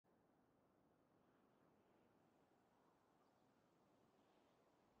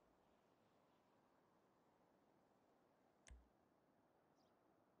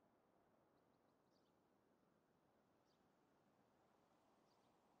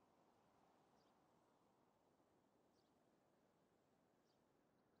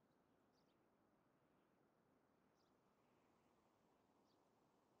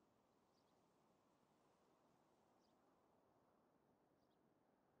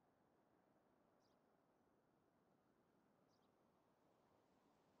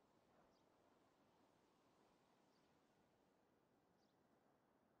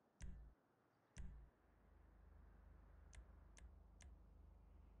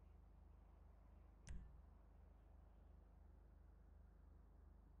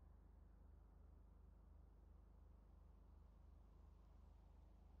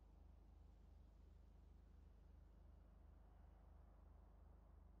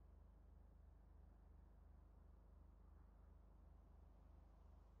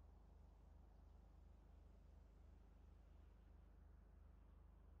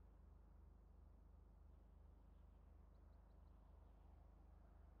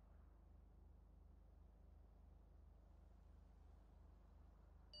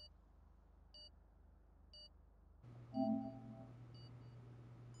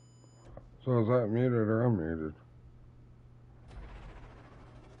So is that muted or unmuted?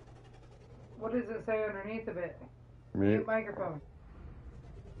 What does it say underneath of it? Mute microphone.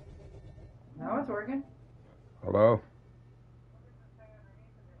 Now it's working. Hello?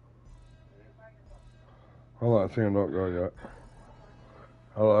 Hold on, see him don't go yet.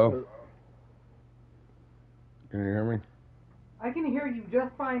 Hello? Can you hear me? I can hear you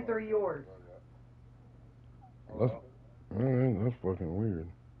just fine through yours. That's fucking weird.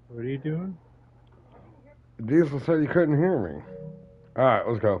 What are you doing? Diesel said you couldn't hear me. Alright,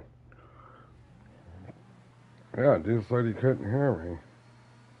 let's go. Yeah, Diesel said he couldn't hear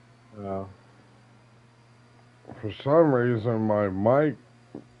me. Oh. For some reason, my mic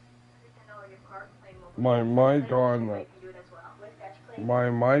on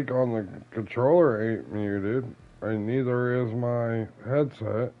the controller ain't muted, and neither is my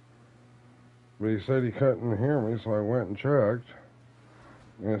headset. But he said he couldn't hear me, so I went and checked.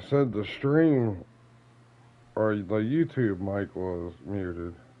 And it said the stream or the YouTube mic was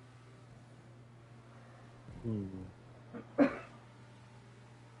muted.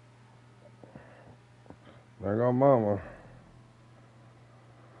 There go Mama.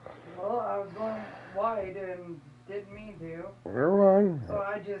 Well, I was going wide and didn't mean to. You're on. So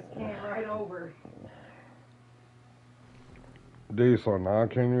I just came right over. Diesel, now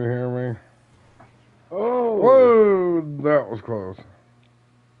can you hear me? Oh! Whoa! That was close.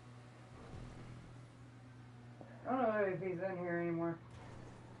 I don't know if he's in here anymore.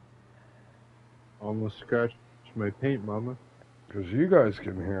 Almost scratched my paint, Mama. Because you guys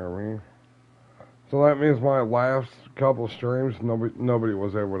can hear me. So that means my last couple streams, nobody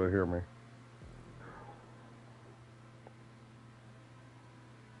was able to hear me.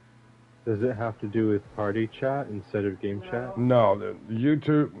 Does it have to do with party chat instead of game chat? No,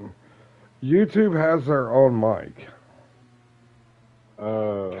 YouTube has their own mic.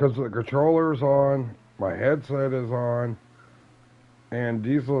 Because the controller's on, my headset is on, and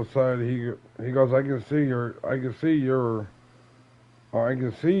Diesel said he goes, I can see you,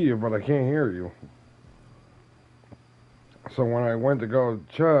 but I can't hear you. So when I went to go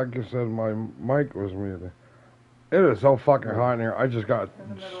check, it said my mic was muted. It is so fucking hot in here. I just got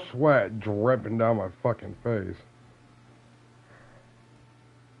sweat dripping down my fucking face.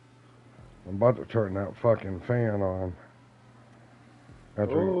 I'm about to turn that fucking fan on.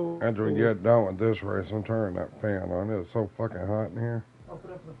 After we get done with this race, I'm turning that fan on. It's so fucking hot in here.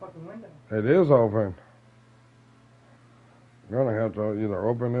 Open up the fucking window. It is open. I'm gonna have to either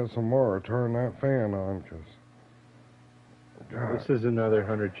open it some more or turn that fan on, cause this is another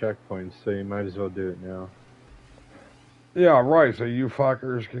 100 checkpoints, so you might as well do it now. Yeah, right, so you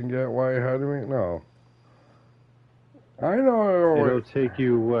fuckers can get way ahead of me? No. I know. It'll take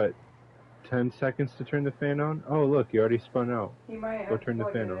you, what, 10 seconds to turn the fan on? Oh, look, you already spun out. He might have Go to turn the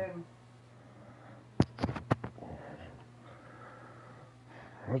plug fan it on. in.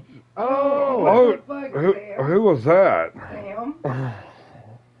 Oh, who was that? Sam.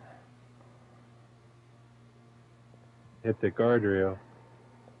 Hit the guardrail.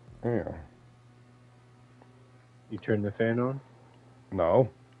 Yeah. You turn the fan on? No.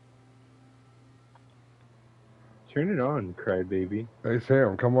 Turn it on, crybaby. Hey,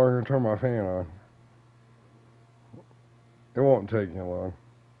 Sam, come over here and turn my fan on. It won't take you long.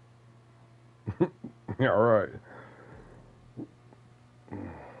 Yeah, right.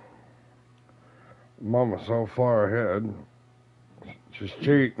 Mama's so far ahead. She's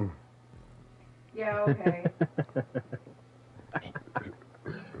cheating. Yeah, okay.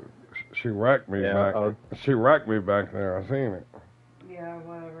 She wrecked me back. She wrecked me back there. I seen it. Yeah,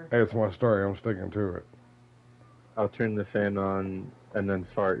 whatever. Hey, it's my story. I'm sticking to it. I'll turn the fan on and then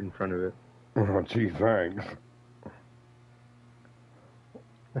fart in front of it. Oh, gee, thanks.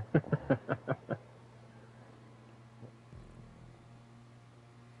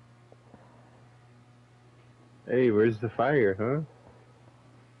 Hey, where's the fire, huh?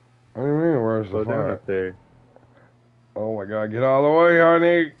 What do you mean, where's the fire? fire? Down up there. Oh my God, get out of the way,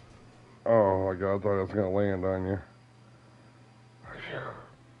 honey. Oh my God, I thought I was gonna land on you.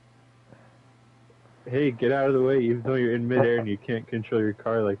 Hey, get out of the way, even though you're in midair and you can't control your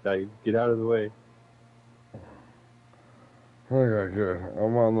car like that. Get out of the way. Okay, good.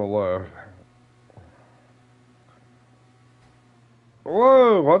 I'm on the left.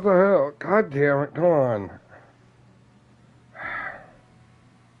 Whoa, what the hell? God damn it, come on.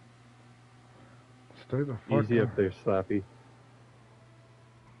 Stay the fuck Easy up there, Slappy.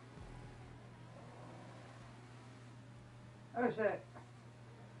 Oh, shit.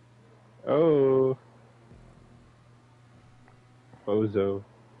 Oh. Bozo.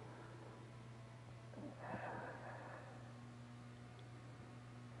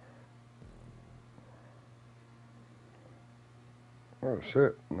 Oh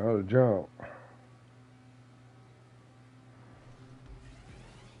shit, another jump.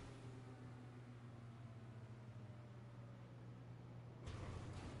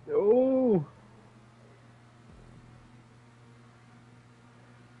 Oh!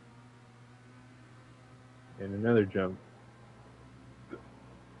 And another jump.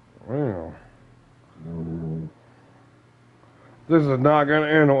 Wow. This is not gonna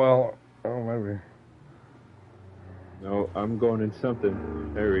end well. Oh, maybe. No, I'm going in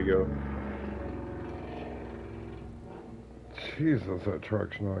something. There we go. Jesus, that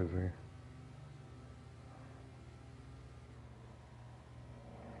truck's noisy.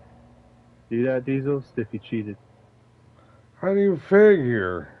 See that, Diesel? Stiffy cheated. How do you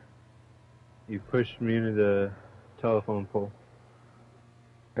figure? You pushed me into the telephone pole.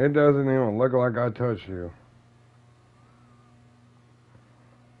 It doesn't even look like I touched you.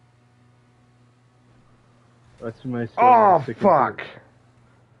 That's my story. Oh, fuck!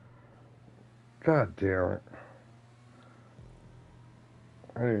 God damn it.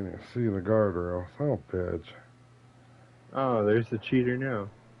 I didn't even see the guardrail. Son of a bitch. Oh, there's the cheater now.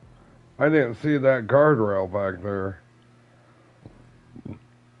 I didn't see that guardrail back there.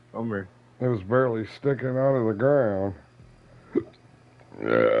 Homer. It was barely sticking out of the ground.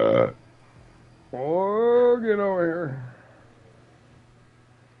 Yeah. Oh, get over here.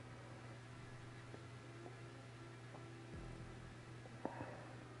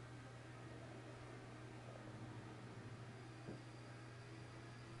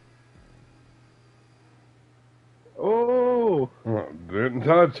 Oh! Didn't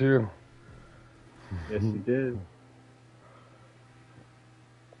touch you. Yes, he did.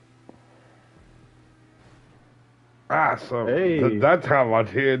 Ah, so Hey. that time I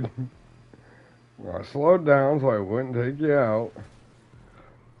did. I slowed down so I wouldn't take you out.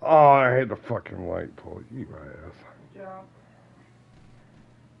 Oh, I hate the fucking light pole, you ass. Jump.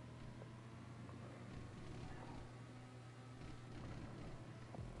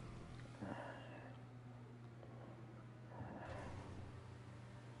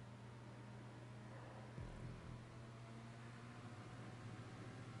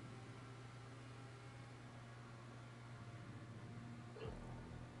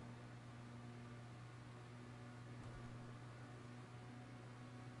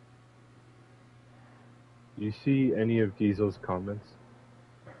 You see any of Diesel's comments?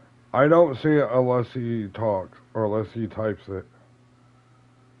 I don't see it unless he talks or unless he types it.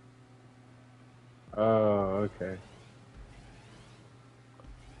 Oh, okay.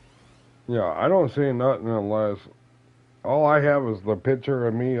 Yeah, I don't see nothing unless all I have is the picture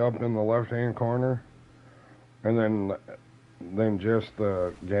of me up in the left-hand corner, and then just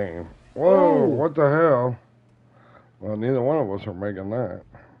the game. Whoa, Oh. what the hell? Well, neither one of us are making that.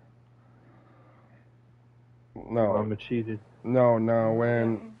 No, Mama cheated. no.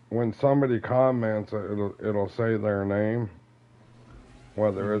 When somebody comments, it'll say their name,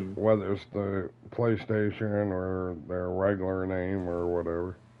 whether it's the PlayStation or their regular name or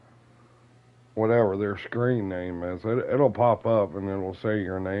whatever their screen name is. It'll pop up and it'll say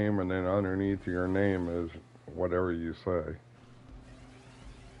your name, and then underneath your name is whatever you say.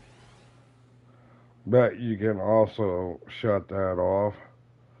 But you can also shut that off.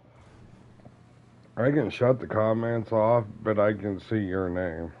 I can shut the comments off, but I can see your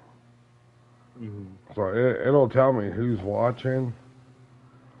name. Mm-hmm. So it'll tell me who's watching,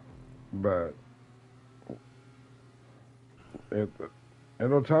 but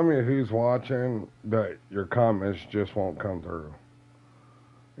it'll tell me who's watching, but your comments just won't come through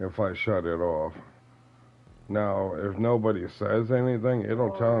if I shut it off. Now, if nobody says anything,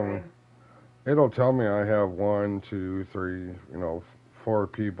 it'll tell me. It'll tell me I have 1, 2, 3, 4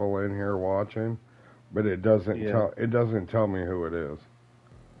 people in here watching, but it doesn't tell me who it is.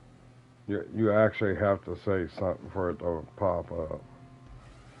 You actually have to say something for it to pop up.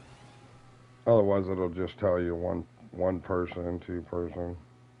 Otherwise, it'll just tell you one person, 2 person.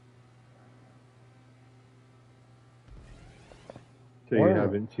 So you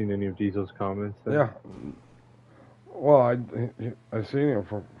haven't seen any of Diesel's comments then? Yeah. Well, I seen him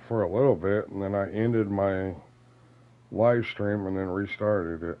for a little bit, and then I ended my live stream and then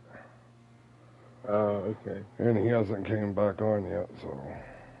restarted it. Oh, okay. And he hasn't came back on yet, so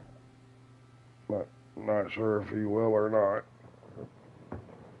not sure if he will or not.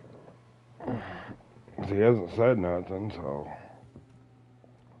 He hasn't said nothing, so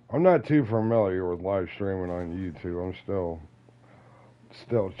I'm not too familiar with live streaming on YouTube. I'm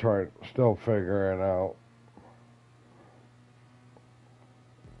still figuring out.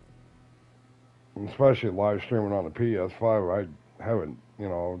 Especially live streaming on the PS5, I haven't,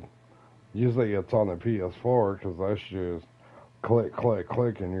 usually it's on the PS4 because that's just click, click,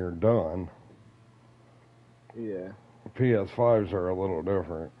 click, and you're done. Yeah, PS5s are a little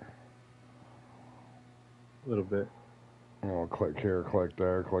different. a little bit. You know, click here, click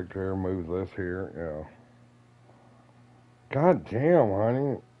there, move this here, yeah. God damn,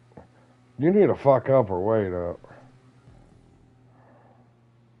 honey. You need to fuck up or wait up.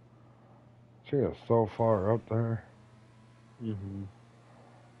 She is so far up there. Mm-hmm.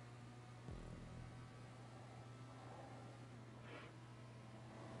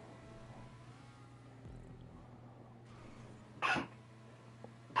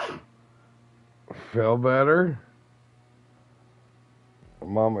 Feel better?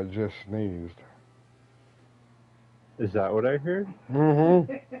 Mama just sneezed. Is that what I heard?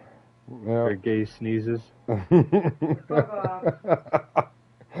 Mm-hmm. Or Yeah. gay sneezes? Fuck off.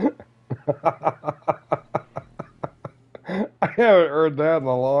 I haven't heard that in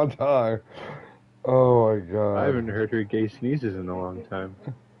a long time. Oh my god. I haven't heard her gay sneezes in a long time.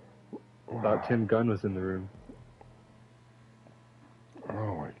 Thought Tim Gunn was in the room.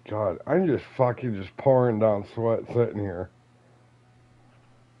 Oh my god. I'm just fucking just pouring down sweat sitting here.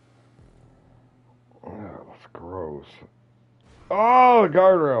 Oh, that's gross. Oh, the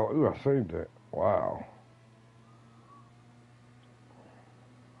guardrail. Ooh, I saved it. Wow.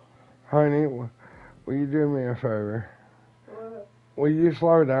 Honey, will you do me a favor? What? Will you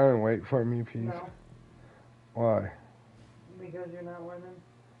slow down and wait for me, please? No, Why? because you're not winning.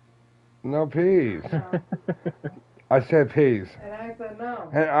 No peas. No. I said peas. And I said no.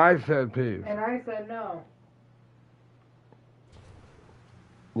 And I said peas. And I said no.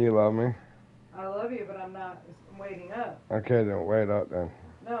 You love me? I love you, but I'm not waiting up. Okay, then wait up then.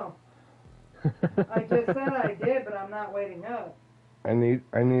 No. I just said I did, but I'm not waiting up. I need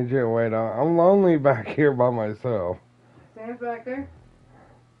you to wait up. I'm lonely back here by myself. Sam's back there?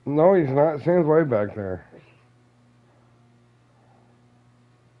 No, he's not. Sam's way back there.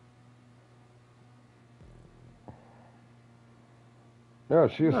 Yeah,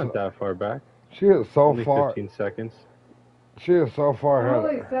 she is. Not that far back. She is so Only far. 15 seconds. She is so far I'm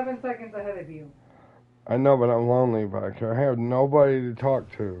ahead. only 7 seconds ahead of you. I know, but I'm lonely back here. I have nobody to talk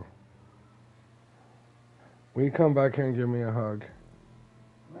to. Will you come back here and give me a hug?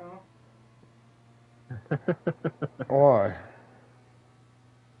 No. Why?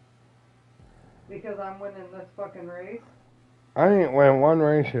 Because I'm winning this fucking race. I ain't won one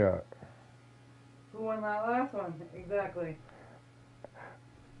race yet. Who won that last one? Exactly.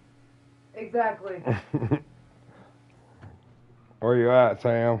 Exactly. Where you at,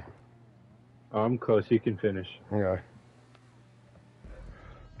 Sam? Oh, I'm close. You can finish. Okay.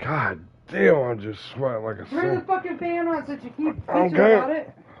 God damn, I'm just sweating like a Turn the sick. fucking fan on since you keep bitching Okay. about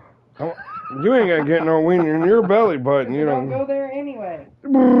it. You ain't gonna get no wiener in your belly button, you don't know. go there anyway.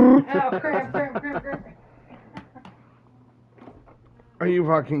 Ow, cramp. Are you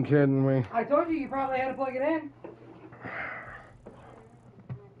fucking kidding me? I told you probably had to plug it in.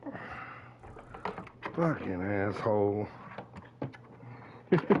 Fucking asshole.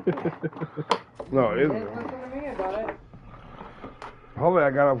 No, You it's. didn't listen to me about it. Probably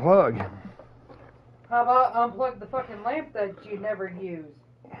I got a plug. How about unplug the fucking lamp that you never use?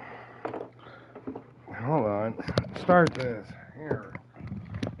 Hold on. Start this. Here.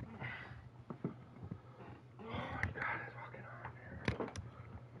 Oh my god, it's fucking hot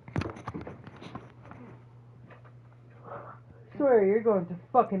here. I swear, you're going to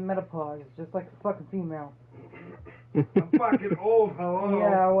fucking menopause, just like a fucking female. I'm fucking old, hello.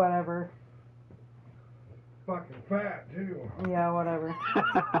 Yeah, whatever. Fucking fat, too. Yeah, whatever.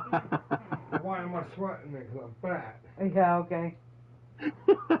 Why am I sweating? Because I'm fat. Yeah, okay.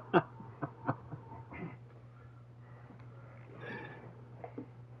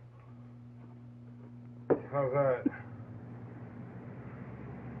 How's that?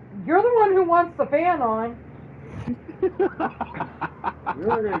 You're the one who wants the fan on. You're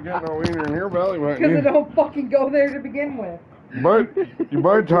not gonna get no wiener in your belly button. Because it don't fucking go there to begin with. But you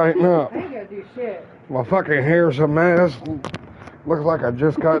better tighten up. I ain't gonna do shit. My fucking hair's a mess. Looks like I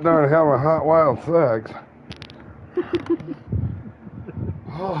just got done having hot wild sex.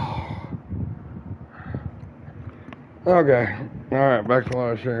 Okay. Alright, back to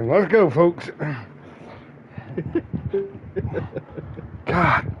live stream. Let's go, folks.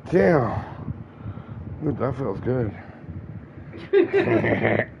 God damn. Ooh, that feels good.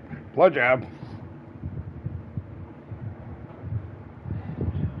 Blood job.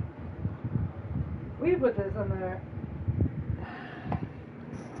 We put this in there.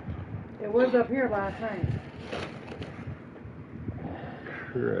 It was up here last night.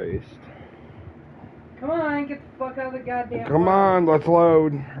 Christ. Come on, get the fuck out of the goddamn Come box. on, let's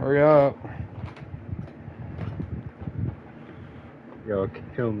load. Hurry up. Yo,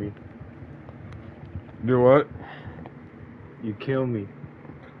 kill me. Do what? You kill me.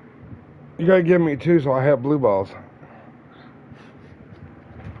 You gotta give me 2 so I have blue balls.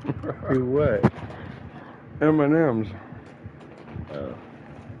 Do what? M&M's. Oh.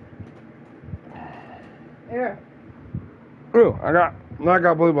 Here. Ooh, I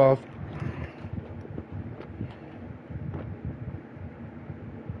got blue balls.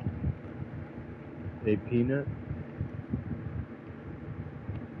 A peanut?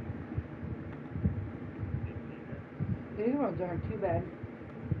 These ones aren't too bad.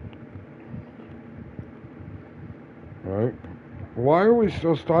 Right. Why are we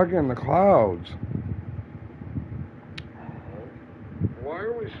still stuck in the clouds? Why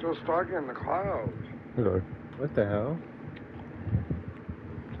are we still stuck in the clouds? Okay. What the hell?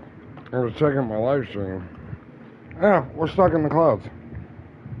 I was checking my live stream. Yeah, we're stuck in the clouds.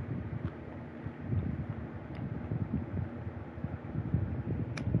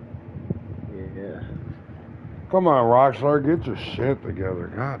 Yeah. Come on, Rockstar, get your shit together.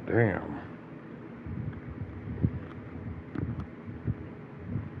 God damn.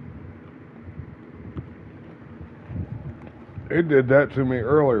 It did that to me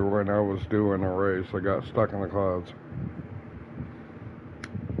earlier when I was doing a race. I got stuck in the clouds.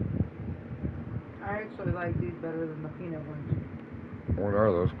 I actually like these better than the peanut ones. What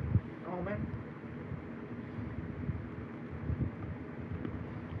are those? Almond.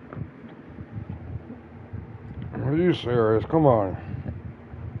 Are you serious? Come on.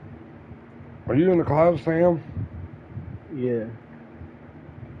 Are you in the clouds, Sam? Yeah.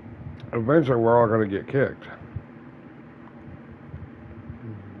 Eventually, we're all going to get kicked.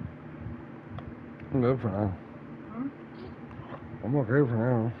 I'm good for now. Hmm? I'm okay for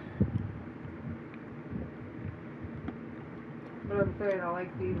now. But I'm saying I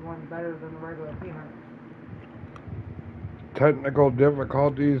like these ones better than the regular peanut. Technical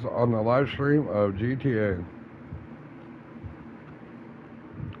difficulties on the live stream of GTA.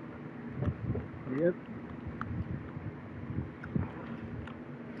 Yep.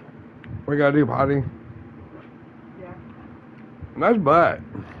 We got to do potty. Yeah. Nice butt.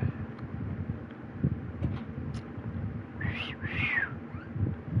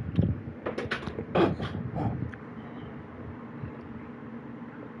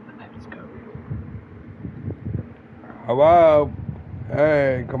 Let's go. Hello?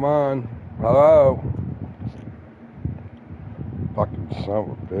 Hey, come on. Hello? Fucking son of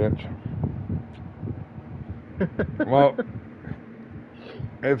a bitch. Well,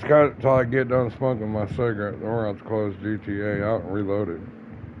 it's got until I get done smoking my cigarette, then we're going to close GTA out and reload it.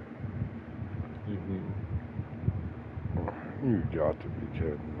 You got to be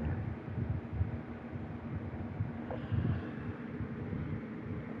kidding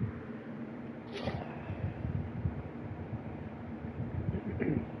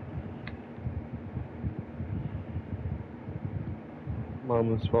me.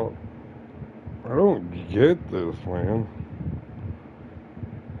 Mama's fault. I don't get this, man.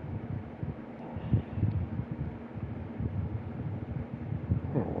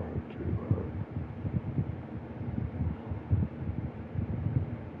 I don't want to do that.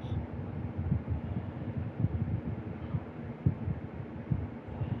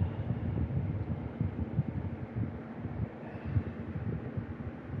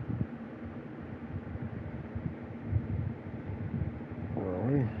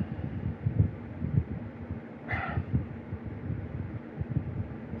 Really?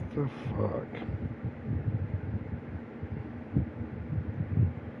 What the fuck?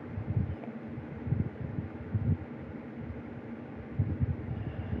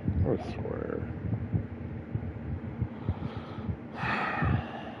 I swear.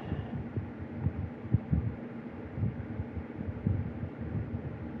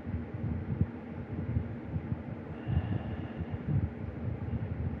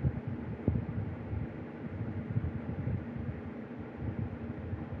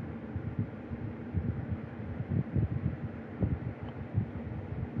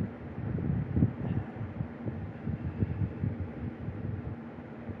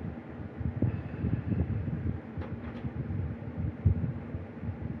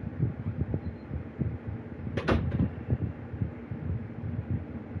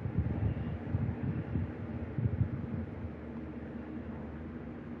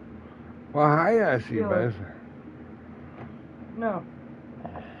 Well, hi, Icy Yeah. Bess. No.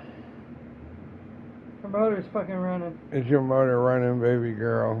 Her motor's fucking running. Is your motor running, baby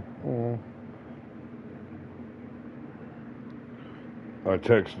girl? I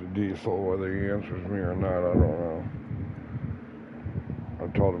texted Diesel whether he answers me or not, I don't know. I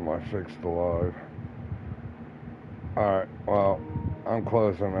told him I fixed the live. Alright, well, I'm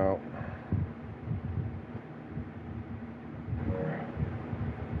closing out.